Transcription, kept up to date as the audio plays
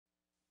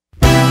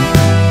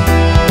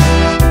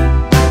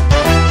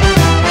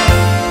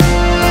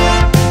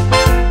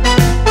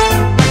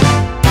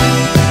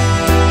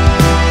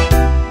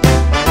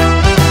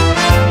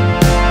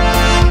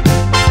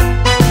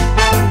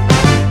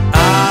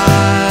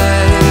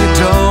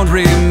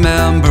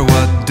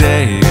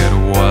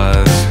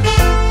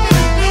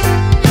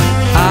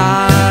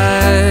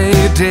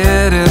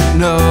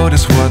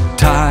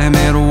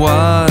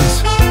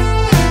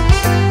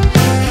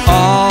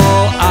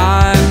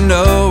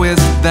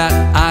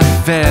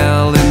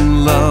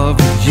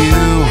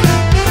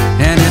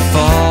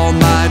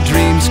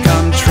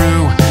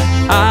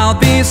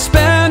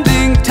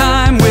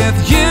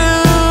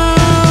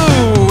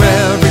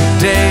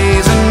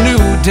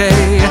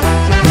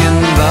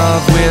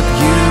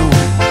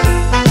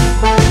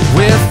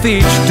With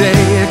each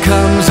day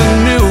comes a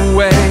new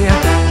way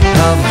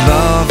of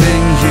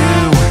loving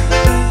you.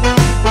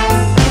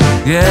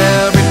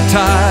 Every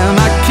time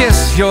I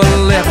kiss your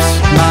lips,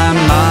 my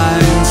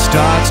mind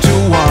starts to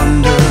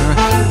wander.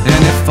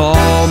 And if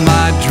all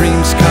my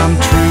dreams come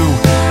true,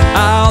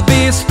 I'll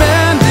be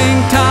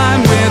spending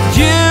time with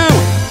you.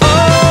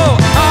 Oh,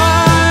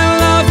 I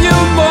love you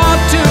more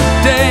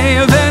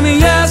today than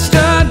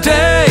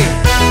yesterday,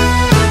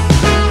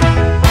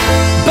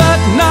 but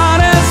not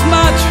as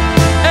much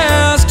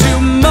as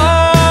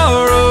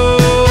tomorrow.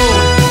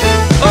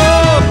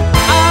 Oh,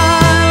 I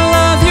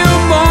love you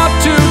more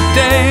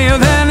today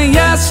than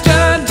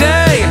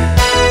yesterday,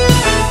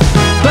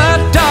 but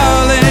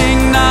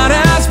darling, not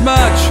as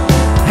much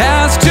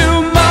as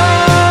tomorrow.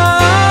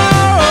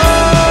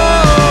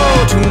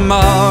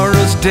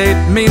 Tomorrow's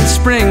date means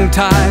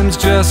springtime's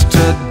just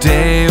a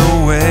day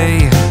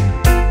away.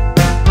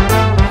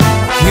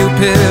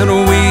 Cupid,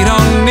 we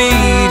don't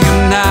need you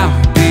now,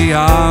 be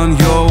on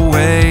your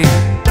way.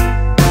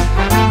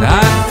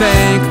 I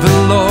thank the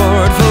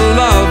Lord for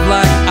love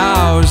like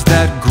ours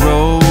that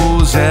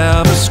grows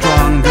ever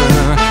stronger,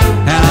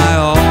 and I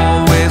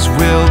always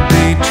will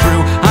be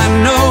true. I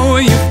know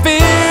you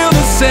feel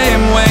the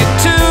same way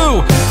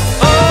too.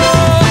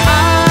 Oh,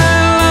 I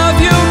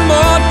love you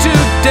more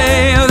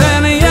today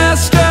than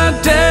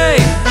yesterday,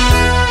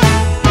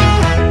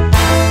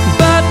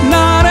 but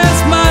not as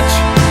much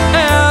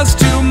as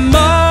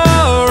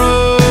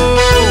tomorrow.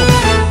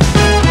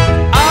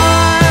 I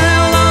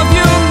love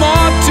you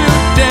more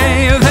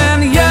today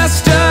than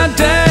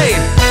yesterday,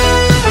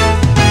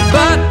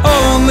 but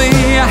only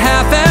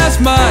half as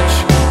much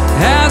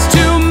as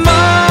tomorrow.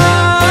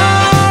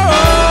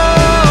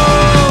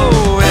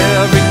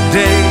 Every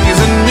day is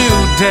a new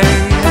day.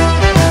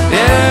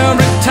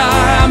 Every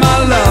time I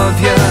love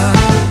you,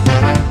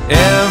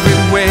 every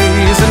way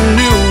is a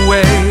new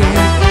way.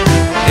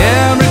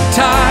 Every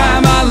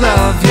time I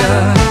love you,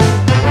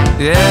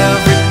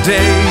 every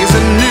day is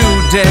a new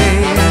day.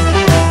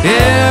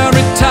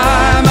 Every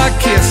time I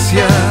kiss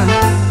you,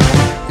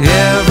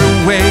 every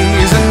way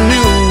is a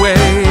new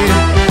way.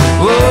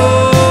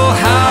 Oh,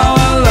 how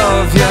I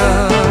love you.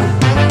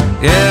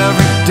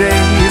 Every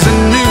day is a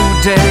new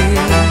day.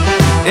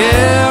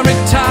 Every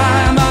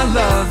time I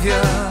love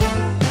you,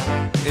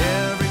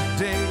 every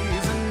day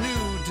is a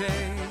new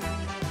day.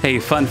 Hey,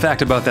 fun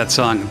fact about that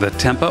song, the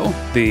tempo,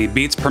 the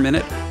beats per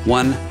minute,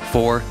 1,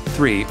 4,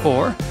 3,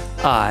 or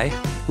I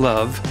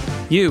love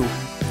you.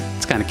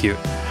 It's kind of cute.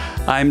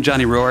 I'm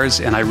Johnny Roars,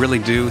 and I really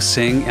do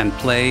sing and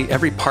play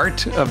every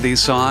part of these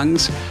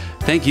songs.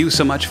 Thank you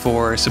so much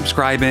for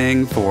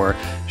subscribing, for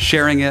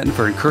sharing it, and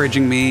for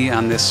encouraging me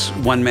on this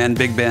one-man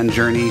big band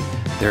journey.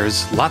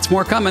 There's lots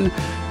more coming.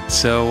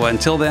 So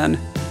until then,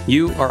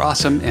 you are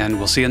awesome, and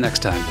we'll see you next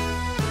time.